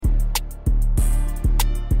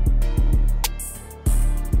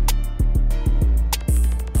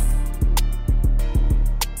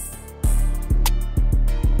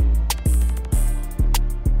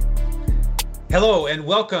Hello and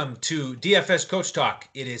welcome to DFS Coach Talk.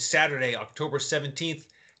 It is Saturday, October 17th,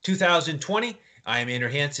 2020. I am Andrew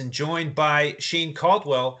Hansen, joined by Shane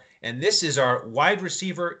Caldwell, and this is our wide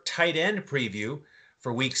receiver tight end preview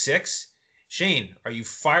for week 6. Shane, are you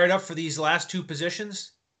fired up for these last two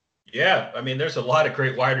positions? Yeah, there's a lot of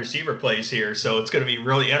great wide receiver plays here, so it's going to be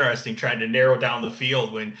really interesting trying to narrow down the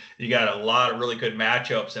field when you got a lot of really good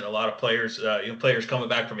matchups and a lot of players, players coming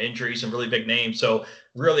back from injuries and really big names. So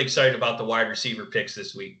really excited about the wide receiver picks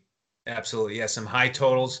this week. Absolutely. Yeah, some high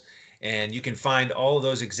totals, and you can find all of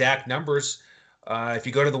those exact numbers if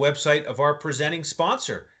you go to the website of our presenting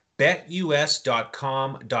sponsor, betus.com.pa.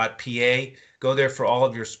 Go there for all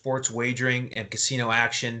of your sports wagering and casino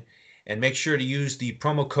action, and make sure to use the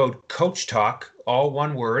promo code CoachTalk, all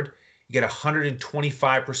one word. You get a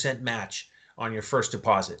 125% match on your first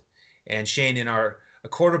deposit. And Shane, in our a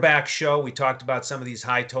quarterback show, we talked about some of these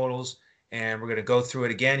high totals, and we're going to go through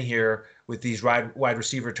it again here with these wide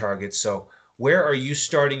receiver targets. So where are you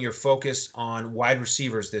starting your focus on wide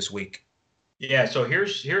receivers this week? Yeah, so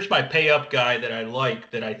here's my pay up guy that I like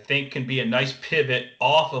that I think can be a nice pivot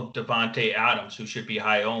off of Devontae Adams, who should be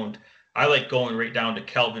high owned. I like going right down to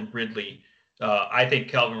Calvin Ridley. I think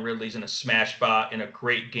Calvin Ridley's in a smash spot in a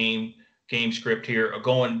great game script here.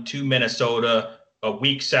 Going to Minnesota, a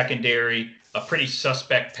weak secondary, a pretty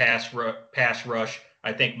suspect pass rush.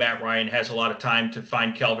 I think Matt Ryan has a lot of time to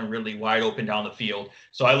find Calvin Ridley wide open down the field.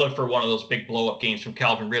 So I look for one of those big blow up games from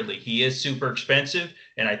Calvin Ridley. He is super expensive,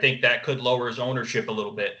 and I think that could lower his ownership a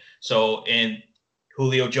little bit. So, and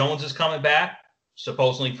Julio Jones is coming back,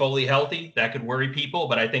 supposedly fully healthy. That could worry people,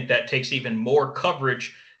 but I think that takes even more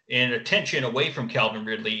coverage and attention away from Calvin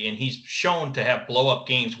Ridley, and he's shown to have blow up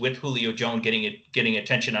games with Julio Jones getting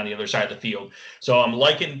attention on the other side of the field. So I'm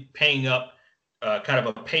liking paying up kind of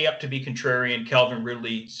a pay up to be contrarian Calvin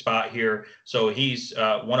Ridley spot here. So he's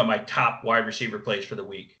one of my top wide receiver plays for the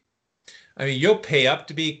week. I mean, you'll pay up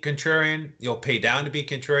to be contrarian, you'll pay down to be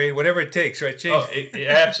contrarian, whatever it takes, right, Shane?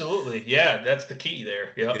 Absolutely. Yeah, that's the key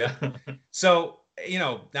there. Yeah. Yep. So,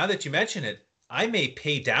 now that you mention it, I may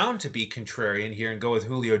pay down to be contrarian here and go with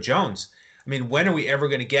Julio Jones. I mean, when are we ever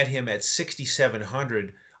going to get him at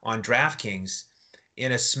 6,700 on DraftKings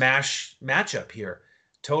in a smash matchup here?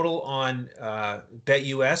 Total on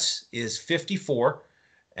BetUS is 54,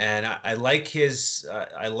 and I like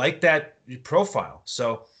I like that profile.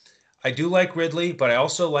 So I do like Ridley, but I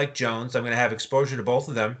also like Jones. I'm going to have exposure to both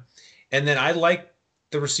of them, and then I like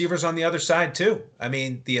the receivers on the other side too. I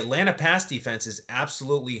mean, the Atlanta pass defense is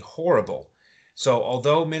absolutely horrible. So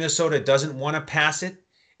although Minnesota doesn't want to pass it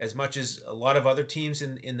as much as a lot of other teams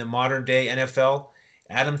in the modern day NFL,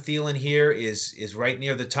 Adam Thielen here is right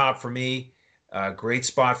near the top for me. Great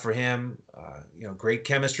spot for him. Great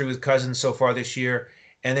chemistry with Cousins so far this year.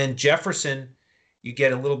 And then Jefferson, you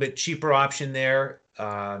get a little bit cheaper option there.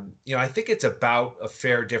 I think it's about a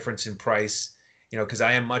fair difference in price, because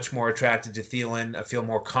I am much more attracted to Thielen. I feel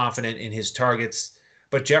more confident in his targets.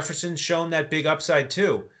 But Jefferson's shown that big upside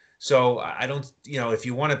too. So I don't, if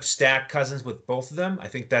you want to stack Cousins with both of them, I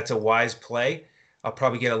think that's a wise play. I'll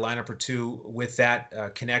probably get a lineup or two with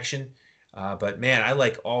that connection. But man, I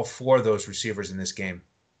like all four of those receivers in this game.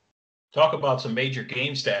 Talk about some major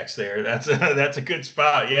game stacks there. That's a good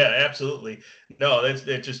spot. Yeah, absolutely. No, that's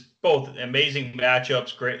just both amazing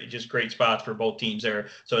matchups. Great spots for both teams there.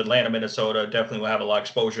 So Atlanta, Minnesota definitely will have a lot of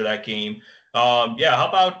exposure to that game. Yeah, how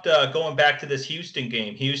about going back to this Houston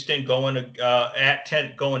game? Houston going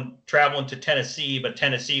traveling to Tennessee, but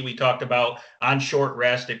Tennessee we talked about on short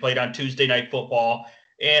rest. They played on Tuesday Night Football,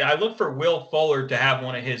 and I look for Will Fuller to have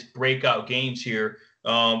one of his breakout games here.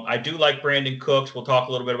 I do like Brandon Cooks. We'll talk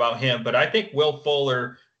a little bit about him, but I think Will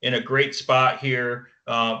Fuller in a great spot here.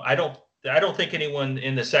 I don't think anyone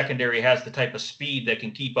in the secondary has the type of speed that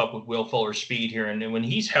can keep up with Will Fuller's speed here. And when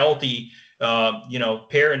he's healthy,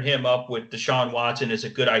 pairing him up with Deshaun Watson is a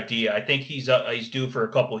good idea. I think he's due for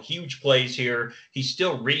a couple of huge plays here. He's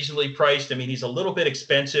still reasonably priced. I mean, he's a little bit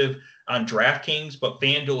expensive on DraftKings, but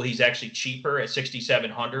FanDuel, he's actually cheaper at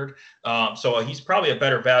 6,700. So he's probably a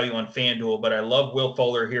better value on FanDuel, but I love Will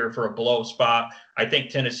Fuller here for a blow spot. I think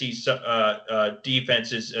Tennessee's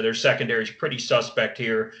defense their secondary is pretty suspect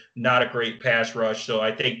here. Not a great pass rush. So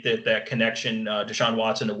I think that connection, Deshaun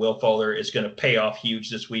Watson to Will Fuller, is going to pay off huge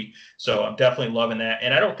this week. So I'm definitely loving that.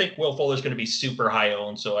 And I don't think Will Fuller is going to be super high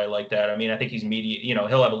owned. So I like that. I mean, I think he's medium,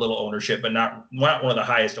 he'll have a little ownership, but not one of the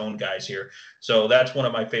highest owned guys here. So that's one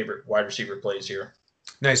of my favorite wide receiver plays here.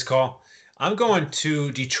 Nice call. I'm going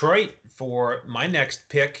to Detroit for my next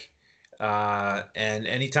pick. And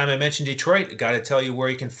anytime I mention Detroit, I got to tell you where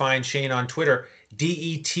you can find Shane on Twitter,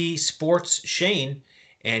 DET Sports Shane.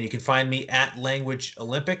 And you can find me at Language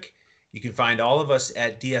Olympic. You can find all of us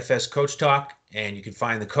at DFS Coach Talk, and you can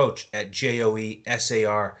find the coach at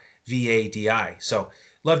JoeSarvadi. So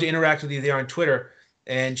love to interact with you there on Twitter.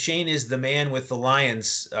 And Shane is the man with the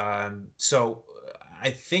Lions. So I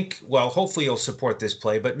think, well, hopefully you'll support this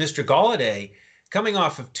play. But Mr. Galladay, coming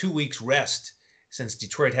off of 2 weeks rest since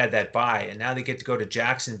Detroit had that bye, and now they get to go to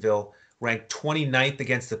Jacksonville, ranked 29th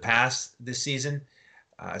against the pass this season.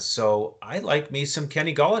 So I like me some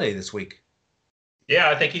Kenny Galladay this week. Yeah,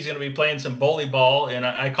 I think he's going to be playing some bully ball, and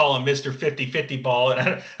I call him Mr. 50-50 ball,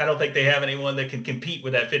 and I don't think they have anyone that can compete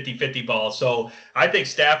with that 50-50 ball. So I think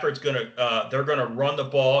Stafford's going to they're going to run the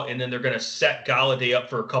ball, and then they're going to set Galladay up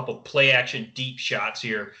for a couple play action deep shots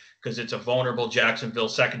here because it's a vulnerable Jacksonville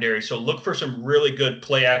secondary. So look for some really good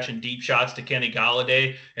play action deep shots to Kenny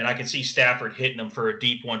Galladay, and I can see Stafford hitting them for a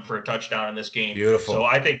deep one for a touchdown in this game. Beautiful. So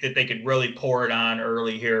I think that they could really pour it on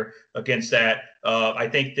early here against that. I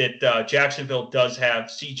think that Jacksonville does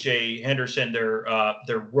have C.J. Henderson,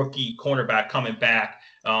 their rookie cornerback, coming back.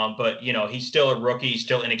 But he's still a rookie, he's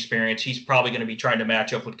still inexperienced. He's probably going to be trying to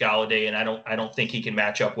match up with Galladay, and I don't think he can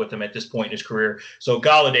match up with him at this point in his career. So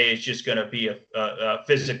Galladay is just going to be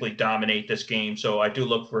physically dominate this game. So I do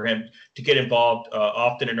look for him to get involved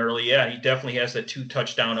often and early. Yeah, he definitely has that 2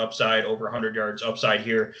 touchdown upside, over 100 yards upside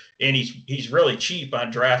here, and he's really cheap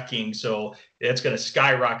on DraftKings. So it's going to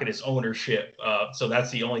skyrocket his ownership. So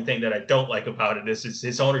that's the only thing that I don't like about it is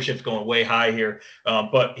his ownership's going way high here.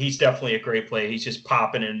 But he's definitely a great play. He's just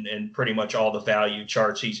popping in pretty much all the value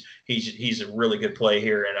charts. He's a really good play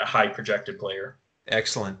here and a high projected player.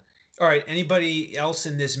 Excellent. All right. Anybody else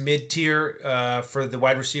in this mid-tier for the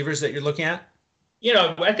wide receivers that you're looking at?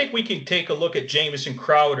 I think we can take a look at Jamison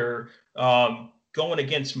Crowder. Going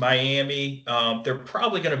against Miami. They're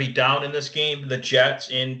probably going to be down in this game, the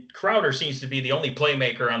Jets, and Crowder seems to be the only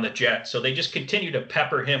playmaker on the Jets. So they just continue to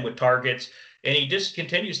pepper him with targets, and he just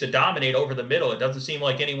continues to dominate over the middle. It doesn't seem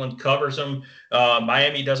like anyone covers him.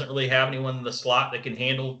 Miami doesn't really have anyone in the slot that can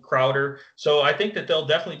handle Crowder. So I think that they'll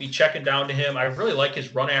definitely be checking down to him. I really like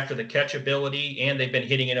his run after the catch ability, and they've been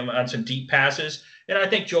hitting him on some deep passes. And I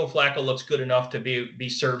think Joe Flacco looks good enough to be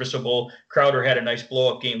serviceable. Crowder had a nice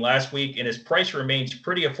blow-up game last week, and his price remains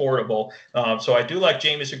pretty affordable. So I do like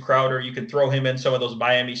Jamison Crowder. You can throw him in some of those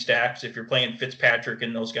Miami stacks if you're playing Fitzpatrick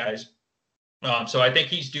and those guys. So I think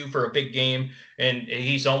he's due for a big game, and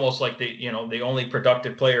he's almost like the only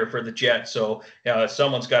productive player for the Jets. So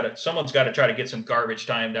someone's got to try to get some garbage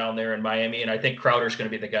time down there in Miami, and I think Crowder's going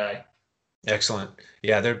to be the guy. Excellent.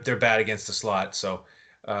 Yeah, they're bad against the slot, so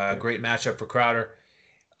great matchup for Crowder.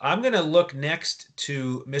 I'm going to look next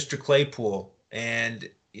to Mr. Claypool, and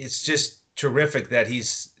it's just terrific that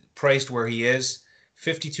he's priced where he is.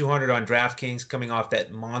 5,200 on DraftKings coming off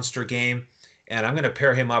that monster game. And I'm going to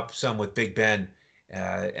pair him up some with Big Ben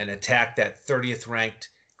and attack that 30th ranked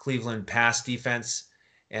Cleveland pass defense.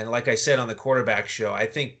 And like I said on the quarterback show, I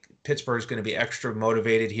think Pittsburgh's going to be extra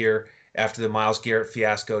motivated here after the Myles Garrett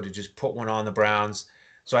fiasco to just put one on the Browns.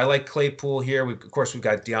 So I like Claypool here. Of course, we've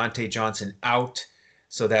got Deontay Johnson out,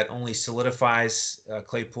 so that only solidifies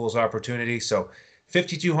Claypool's opportunity. So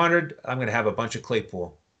 5,200, I'm going to have a bunch of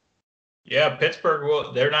Claypool. Yeah,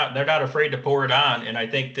 Pittsburgh, they're not afraid to pour it on, and I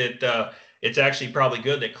think that it's actually probably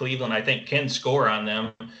good that Cleveland, I think, can score on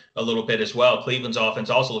them a little bit as well. Cleveland's offense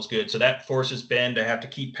also looks good, so that forces Ben to have to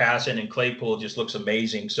keep passing, and Claypool just looks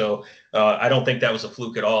amazing. So I don't think that was a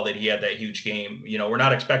fluke at all that he had that huge game. We're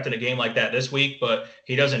not expecting a game like that this week, but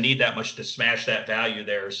he doesn't need that much to smash that value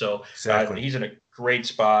there. So exactly. He's in a great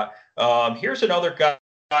spot. Here's another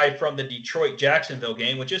guy from the Detroit-Jacksonville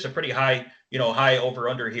game, which is a pretty high over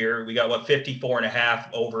under here. We got 54.5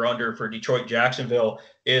 over under for Detroit Jacksonville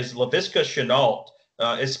is Laviska Shenault,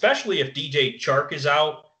 especially if DJ Chark is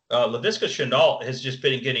out. Laviska Shenault has just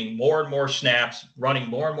been getting more and more snaps, running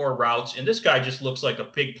more and more routes. And this guy just looks like a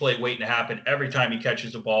big play waiting to happen every time he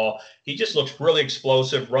catches the ball. He just looks really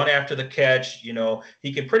explosive, run after the catch.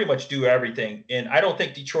 He can pretty much do everything. And I don't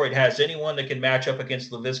think Detroit has anyone that can match up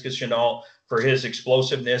against Laviska Shenault for his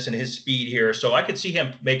explosiveness and his speed here. So I could see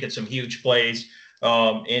him making some huge plays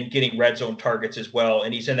and getting red zone targets as well.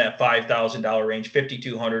 And he's in that $5,000 range, $5,200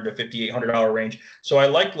 to $5,800 range. So I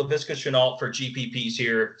like Laviska Shenault for GPPs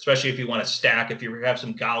here, especially if you want to stack, if you have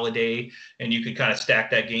some Galladay, and you could kind of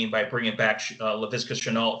stack that game by bringing back Laviska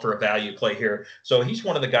Shenault for a value play here. So he's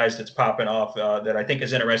one of the guys that's popping off that I think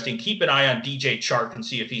is interesting. Keep an eye on DJ Chark and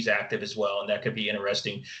see if he's active as well. And that could be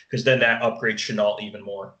interesting because then that upgrades Shenault even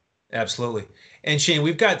more. Absolutely. And Shane,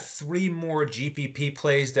 we've got 3 more GPP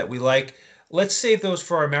plays that we like. Let's save those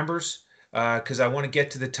for our members because I want to get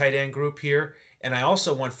to the tight end group here. And I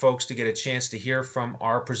also want folks to get a chance to hear from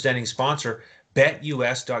our presenting sponsor,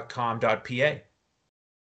 betus.com.pa.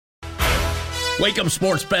 Wake up,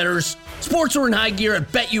 sports bettors. Sports are in high gear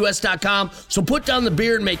at BetUS.com, so put down the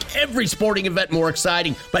beer and make every sporting event more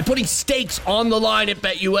exciting by putting stakes on the line at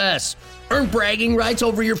BetUS. Earn bragging rights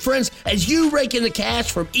over your friends as you rake in the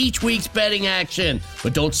cash from each week's betting action.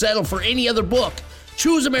 But don't settle for any other book.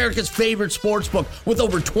 Choose America's favorite sports book with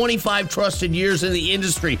over 25 trusted years in the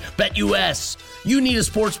industry, BetUS. You need a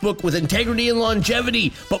sports book with integrity and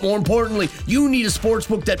longevity, but more importantly, you need a sports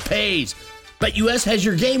book that pays. BetUS has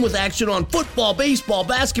your game with action on football, baseball,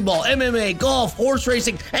 basketball, MMA, golf, horse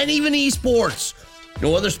racing, and even esports.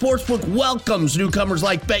 No other sportsbook welcomes newcomers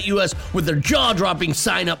like BetUS with their jaw-dropping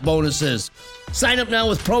sign-up bonuses. Sign up now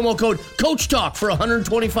with promo code CoachTalk for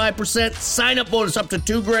 125% sign-up bonus up to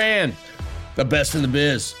 $2,000. The best in the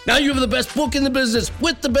biz. Now you have the best book in the business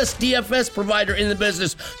with the best DFS provider in the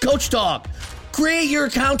business, Coach Talk. Create your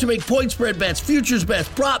account to make point spread bets, futures bets,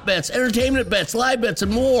 prop bets, entertainment bets, live bets,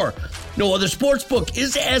 and more. No other sportsbook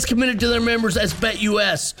is as committed to their members as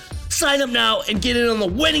BetUS. Sign up now and get in on the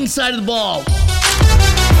winning side of the ball.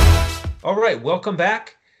 All right, welcome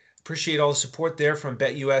back. Appreciate all the support there from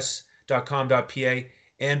betus.com.pa.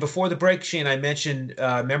 And before the break, Shane, I mentioned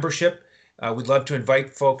membership. We'd love to invite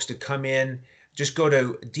folks to come in. Just go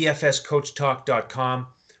to dfscoachtalk.com,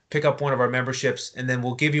 pick up one of our memberships, and then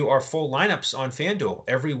we'll give you our full lineups on Fanduel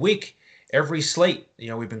every week, every slate. You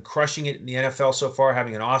know, we've been crushing it in the NFL so far,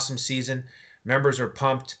 having an awesome season. Members are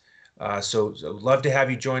pumped. So love to have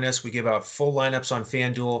you join us. We give out full lineups on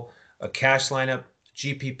Fanduel, a cash lineup,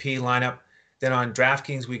 GPP lineup. Then on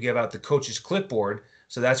Draftkings, we give out the coach's clipboard.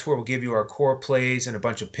 So that's where we'll give you our core plays and a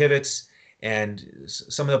bunch of pivots. And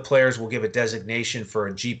some of the players will give a designation for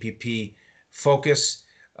a GPP focus,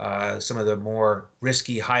 some of the more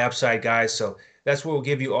risky high upside guys. So that's where we'll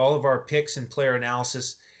give you all of our picks and player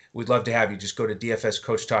analysis. We'd love to have you. Just go to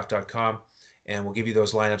dfscoachtalk.com and we'll give you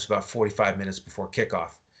those lineups about 45 minutes before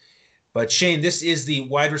kickoff. But Shane, this is the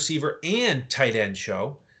wide receiver and tight end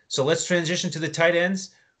show. So let's transition to the tight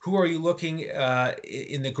ends. Who are you looking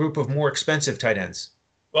in the group of more expensive tight ends?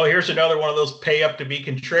 Well, here's another one of those pay up to be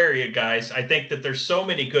contrarian guys. I think that there's so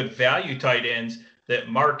many good value tight ends that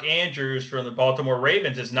Mark Andrews from the Baltimore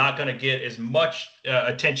Ravens is not going to get as much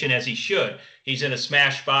attention as he should. He's in a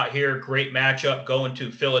smash spot here. Great matchup going to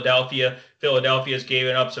Philadelphia. Philadelphia's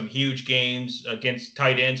given up some huge games against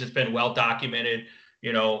tight ends. It's been well documented,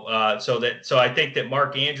 so I think that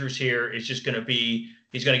Mark Andrews here is just going to be,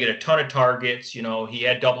 he's going to get a ton of targets. He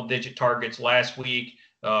had double-digit targets last week.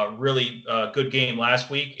 Really good game last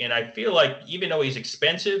week. And I feel like even though he's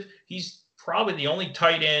expensive, he's probably the only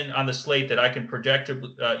tight end on the slate that I can project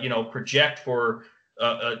for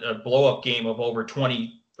a blow-up game of over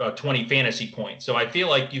 20 fantasy points. So I feel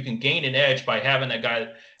like you can gain an edge by having that guy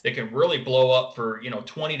that can really blow up for,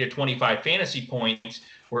 20 to 25 fantasy points,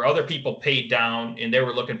 where other people paid down and they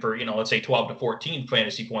were looking for, let's say 12 to 14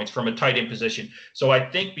 fantasy points from a tight end position. So I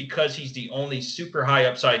think because he's the only super high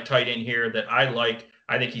upside tight end here that I like,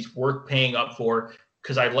 I think he's worth paying up for,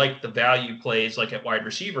 because I like the value plays like at wide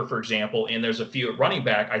receiver, for example, and there's a few at running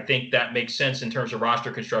back. I think that makes sense in terms of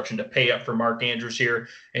roster construction to pay up for Mark Andrews here.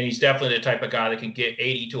 And he's definitely the type of guy that can get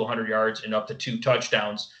 80 to 100 yards and up to 2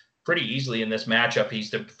 touchdowns pretty easily in this matchup. He's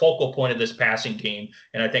the focal point of this passing game.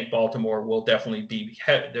 And I think Baltimore will definitely be,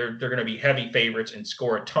 they're going to be heavy favorites and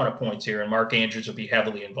score a ton of points here. And Mark Andrews will be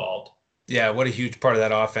heavily involved. Yeah, what a huge part of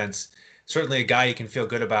that offense. Certainly a guy you can feel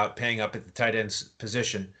good about paying up at the tight end's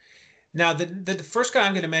position. Now, the first guy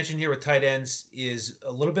I'm going to mention here with tight ends is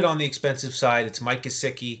a little bit on the expensive side. It's Mike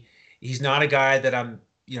Gesicki. He's not a guy that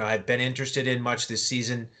I've been interested in much this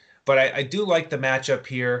season, but I do like the matchup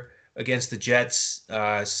here against the Jets.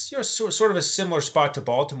 Sort of a similar spot to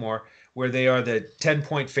Baltimore, where they are the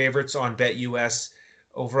 10-point favorites on BetUS,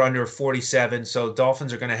 over under 47. So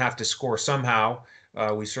Dolphins are going to have to score somehow.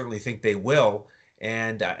 We certainly think they will.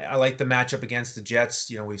 And I like the matchup against the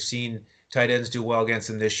Jets. We've seen tight ends do well against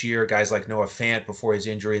them this year, guys like Noah Fant before his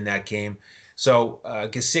injury in that game. So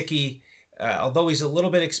Gesicki, although he's a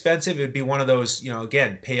little bit expensive, it would be one of those,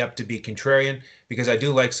 again, pay up to be contrarian, because I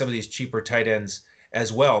do like some of these cheaper tight ends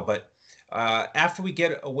as well. But after we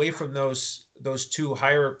get away from those two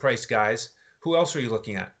higher priced guys, who else are you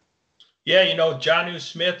looking at? Yeah, Jonnu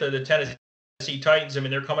Smith of the Tennessee Titans. I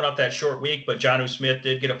mean, they're coming off that short week, but Jonnu Smith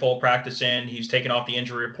did get a full practice in. He's taken off the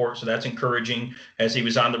injury report, so that's encouraging, as he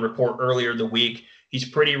was on the report earlier the week. He's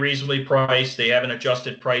pretty reasonably priced. They have an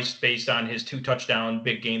adjusted price based on his 2-touchdown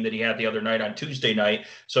big game that he had the other night on Tuesday night.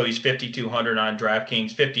 So he's $5,200 on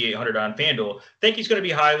DraftKings, $5,800 on Fanduel. Think he's going to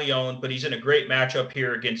be highly owned, but he's in a great matchup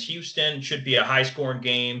here against Houston. Should be a high-scoring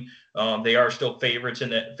game. They are still favorites in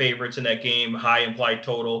that game, high implied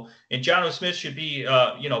total. And Jonnu Smith should be,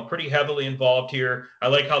 pretty heavily involved here. I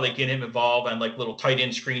like how they get him involved on like little tight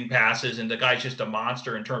end screen passes, and the guy's just a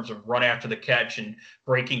monster in terms of run after the catch and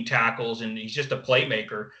breaking tackles, and he's just a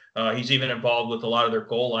playmaker. He's even involved with a lot of their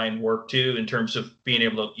goal line work too, in terms of being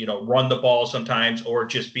able to, run the ball sometimes or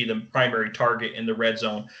just be the primary target in the red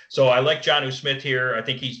zone. So I like Jonnu Smith here. I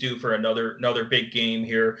think he's due for another big game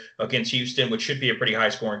here against Houston, which should be a pretty high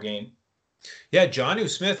scoring game. Yeah, Jonnu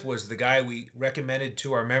Smith was the guy we recommended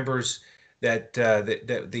to our members that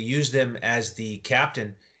they used them as the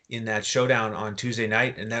captain in that showdown on Tuesday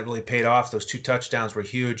night, and that really paid off. Those 2 touchdowns were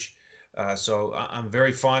huge. So I'm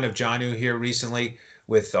very fond of Jonnu here recently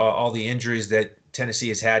with all the injuries that Tennessee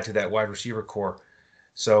has had to that wide receiver core.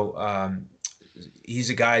 So he's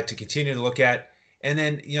a guy to continue to look at. And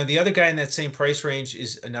then, the other guy in that same price range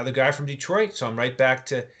is another guy from Detroit. So I'm right back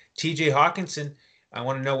to TJ Hawkinson. I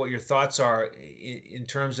want to know what your thoughts are in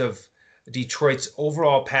terms of Detroit's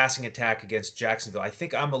overall passing attack against Jacksonville. I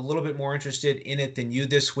think I'm a little bit more interested in it than you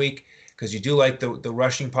this week because you do like the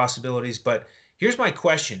rushing possibilities. But here's my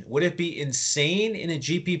question. Would it be insane in a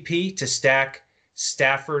GPP to stack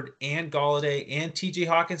Stafford and Golladay and TJ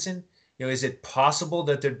Hawkinson? Is it possible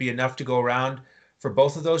that there'd be enough to go around for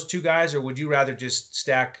both of those 2 guys, or would you rather just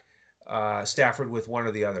stack Stafford with one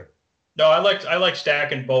or the other? No, I like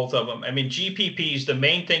stacking both of them. I mean, GPPs, the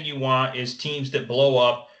main thing you want is teams that blow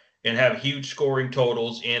up and have huge scoring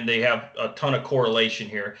totals, and they have a ton of correlation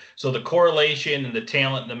here. So the correlation and the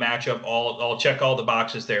talent and the matchup, I'll check all the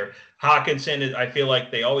boxes there. Hawkinson, I feel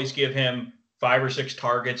like they always give him 5 or 6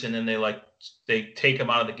 targets, and then they take him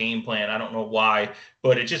out of the game plan. I don't know why,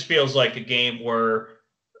 but it just feels like a game where,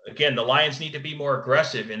 again, the Lions need to be more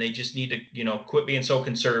aggressive, and they just need to, quit being so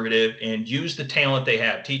conservative and use the talent they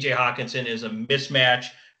have. TJ Hawkinson is a mismatch.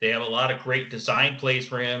 They have a lot of great design plays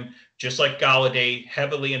for him, just like Golladay,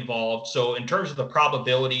 heavily involved. So in terms of the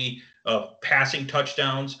probability of passing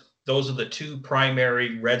touchdowns, those are the 2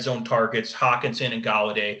 primary red zone targets, Hawkinson and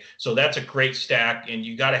Golladay. So that's a great stack, and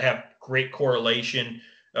you got to have great correlation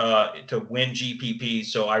to win GPP.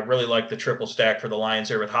 So I really like the triple stack for the Lions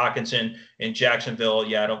there with Hawkinson and Jacksonville.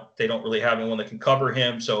 Yeah, they don't really have anyone that can cover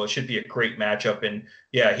him, so it should be a great matchup. And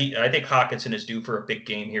yeah, I think Hawkinson is due for a big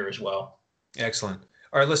game here as well. Excellent.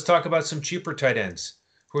 All right, let's talk about some cheaper tight ends.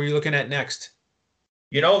 Who are you looking at next?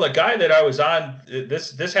 The guy that I was on,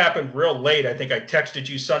 this happened real late. I think I texted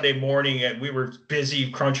you Sunday morning, and we were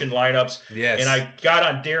busy crunching lineups. Yes. And I got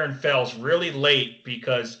on Darren Fells really late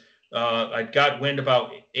because I got wind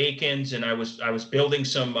about Akins, and I was building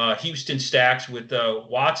some Houston stacks with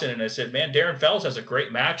Watson, and I said, man, Darren Fells has a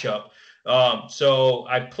great matchup. So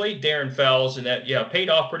I played Darren Fells, and that paid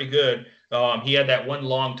off pretty good. He had that one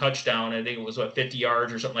long touchdown. I think it was 50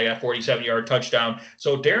 yards or something like that, 47-yard touchdown.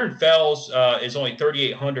 So Darren Fells is only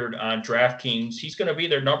 3,800 on DraftKings. He's going to be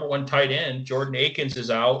their number 1 tight end. Jordan Akins is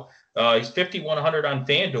out. He's 5,100 on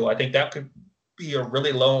Fanduel. I think that could be a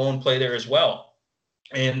really low-owned play there as well.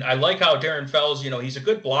 And I like how Darren Fells, he's a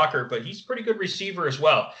good blocker, but he's a pretty good receiver as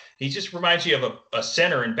well. He just reminds you of a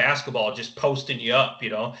center in basketball, just posting you up,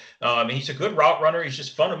 he's a good route runner. He's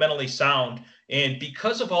just fundamentally sound. And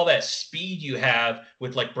because of all that speed you have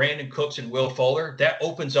with like Brandon Cooks and Will Fuller, that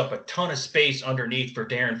opens up a ton of space underneath for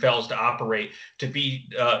Darren Fells to operate, to be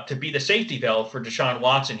the safety valve for Deshaun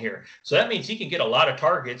Watson here. So that means he can get a lot of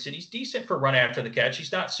targets, and he's decent for run after the catch.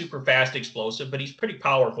 He's not super fast, explosive, but he's pretty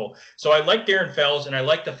powerful. So I like Darren Fells, and I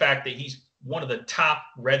like the fact that he's one of the top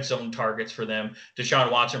red zone targets for them.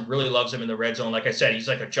 Deshaun Watson really loves him in the red zone. Like I said, he's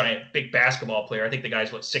like a giant, big basketball player. I think the guy's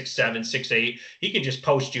 6'7", 6'8". He can just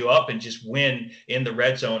post you up and just win in the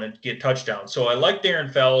red zone and get touchdowns. So I like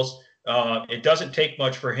Darren Fells. It doesn't take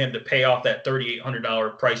much for him to pay off that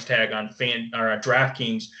 $3,800 price tag on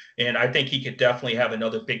DraftKings. And I think he could definitely have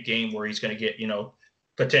another big game where he's going to get,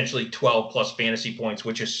 potentially 12 plus fantasy points,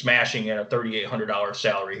 which is smashing at a $3,800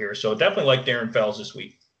 salary here. So definitely like Darren Fells this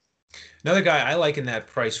week. Another guy I like in that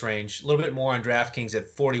price range, a little bit more on DraftKings at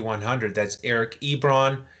 4,100. That's Eric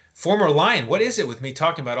Ebron, former Lion. What is it with me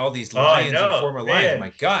talking about all these Lions and former Lions?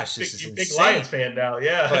 My gosh, this is insane. Big Lions fan now.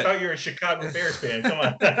 Yeah, I thought you were a Chicago Bears fan. Come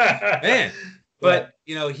on. Man. But,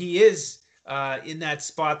 he is in that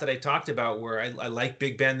spot that I talked about where I like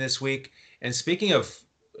Big Ben this week. And speaking of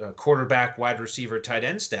quarterback, wide receiver, tight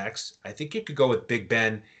end stacks, I think you could go with Big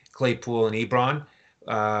Ben, Claypool, and Ebron.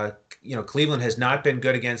 Cleveland has not been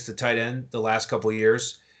good against the tight end the last couple of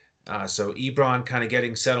years. So Ebron kind of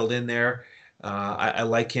getting settled in there. I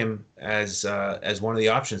like him as one of the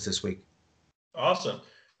options this week. Awesome.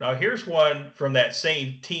 Now here's one from that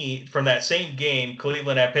same team, from that same game,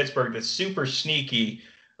 Cleveland at Pittsburgh, that's super sneaky.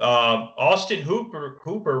 Austin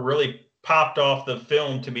Hooper really popped off the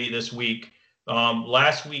film to me this week.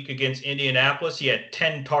 Last week against Indianapolis, he had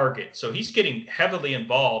 10 targets. So he's getting heavily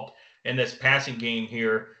involved in this passing game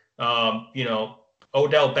here.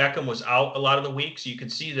 Odell Beckham was out a lot of the week, so you can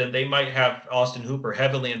see that they might have Austin Hooper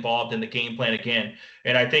heavily involved in the game plan again.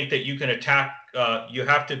 And I think that you can attack. You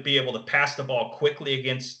have to be able to pass the ball quickly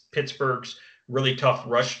against Pittsburgh's really tough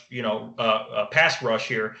rush, pass rush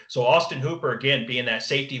here. So Austin Hooper, again, being that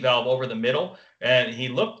safety valve over the middle, and he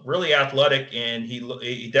looked really athletic, and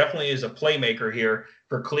he definitely is a playmaker here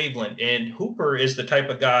for Cleveland. And Hooper is the type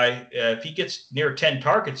of guy, if he gets near 10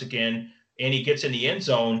 targets again and he gets in the end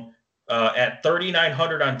zone, at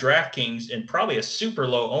 3,900 on DraftKings and probably a super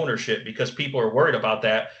low ownership because people are worried about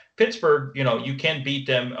that. Pittsburgh, you can beat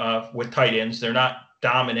them with tight ends. They're not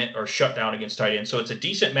dominant or shut down against tight ends. So it's a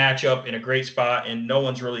decent matchup in a great spot, and no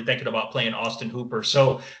one's really thinking about playing Austin Hooper.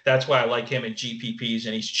 So that's why I like him in GPPs,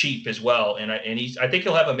 and he's cheap as well. And I think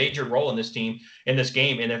he'll have a major role in this game. And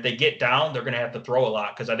if they get down, they're going to have to throw a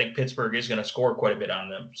lot because I think Pittsburgh is going to score quite a bit on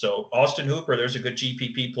them. So Austin Hooper, there's a good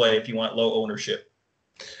GPP play if you want low ownership.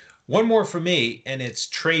 One more for me, and it's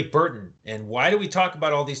Trey Burton. And why do we talk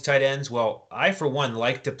about all these tight ends? Well, I, for one,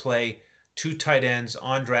 like to play two tight ends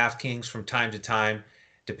on DraftKings from time to time,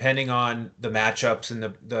 depending on the matchups and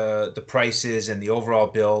the prices and the overall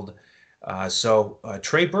build. So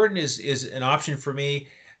Trey Burton is an option for me.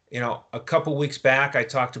 A couple weeks back, I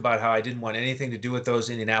talked about how I didn't want anything to do with those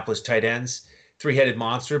Indianapolis tight ends, three-headed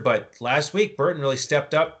monster. But last week, Burton really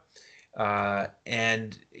stepped up.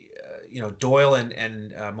 Doyle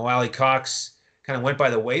and Mo Alley-Cox kind of went by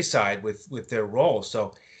the wayside with their role.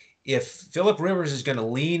 So if Phillip Rivers is going to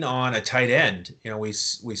lean on a tight end, we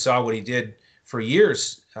saw what he did for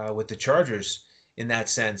years with the Chargers in that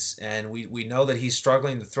sense, and we know that he's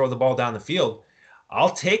struggling to throw the ball down the field.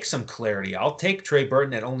 I'll take some clarity. I'll take Trey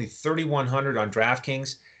Burton at only 3,100 on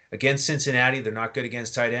DraftKings against Cincinnati. They're not good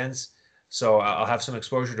against tight ends, so I'll have some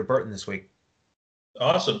exposure to Burton this week.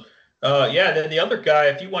 Awesome. Then the other guy,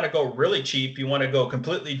 if you want to go really cheap, you want to go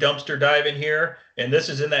completely dumpster diving here, and this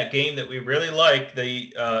is in that game that we really like,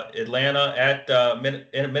 the Atlanta at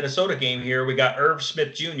Minnesota game here. We got Irv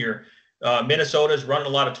Smith Jr. Minnesota's running a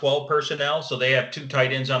lot of 12 personnel, so they have two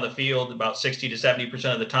tight ends on the field about 60 to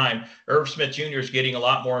 70% of the time. Irv Smith Jr. is getting a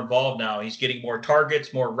lot more involved now. He's getting more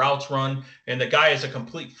targets, more routes run, and the guy is a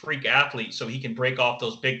complete freak athlete, so he can break off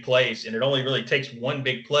those big plays, and it only really takes one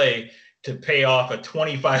big play to pay off a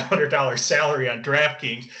 $2,500 salary on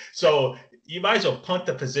DraftKings. So you might as well punt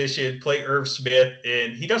the position, play Irv Smith,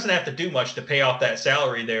 and he doesn't have to do much to pay off that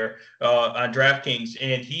salary there on DraftKings.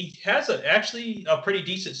 And he has actually a pretty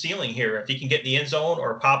decent ceiling here. If he can get in the end zone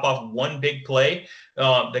or pop off one big play,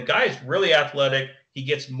 the guy is really athletic. He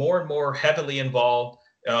gets more and more heavily involved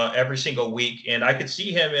every single week. And I could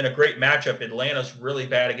see him in a great matchup. Atlanta's really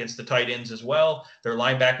bad against the tight ends as well. Their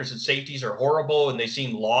linebackers and safeties are horrible, and they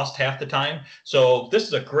seem lost half the time. So this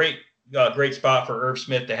is a great spot for Irv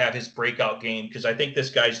Smith to have his breakout game, because I think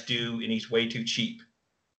this guy's due and he's way too cheap.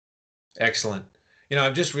 Excellent.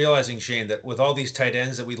 I'm just realizing, Shane, that with all these tight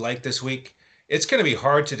ends that we like this week, it's going to be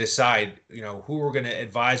hard to decide, who we're going to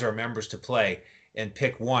advise our members to play and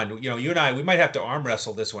pick one. You and I, we might have to arm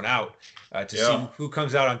wrestle this one out to see who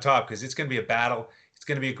comes out on top, because it's going to be a battle. It's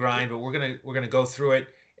going to be a grind, but we're going to go through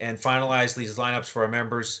it and finalize these lineups for our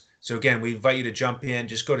members. So again, we invite you to jump in.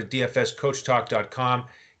 Just go to dfscoachtalk.com,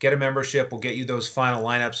 get a membership. We'll get you those final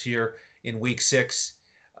lineups here in week 6.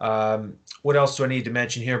 What else do I need to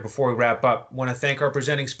mention here before we wrap up? I want to thank our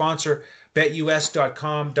presenting sponsor,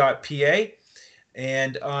 betus.com.pa.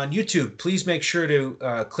 And on YouTube, please make sure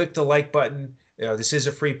to click the like button. This is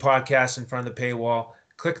a free podcast in front of the paywall.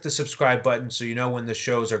 Click the subscribe button so you know when the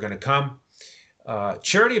shows are going to come.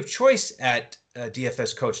 Charity of choice at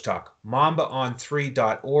DFS Coach Talk,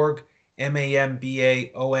 mambaon3.org,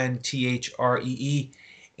 MAMBAONTHREE.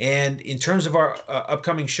 And in terms of our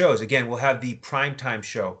upcoming shows, again, we'll have the primetime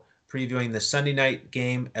show previewing the Sunday night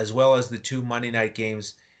game as well as the 2 Monday night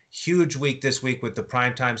games. Huge week this week with the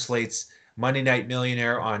primetime slates, Monday Night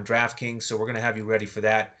Millionaire on DraftKings. So we're going to have you ready for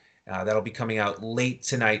that. That'll be coming out late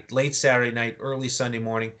tonight, late Saturday night, early Sunday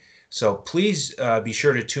morning. So please be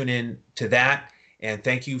sure to tune in to that. And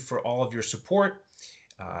thank you for all of your support.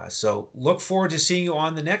 So look forward to seeing you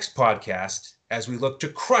on the next podcast as we look to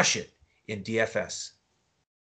crush it in DFS.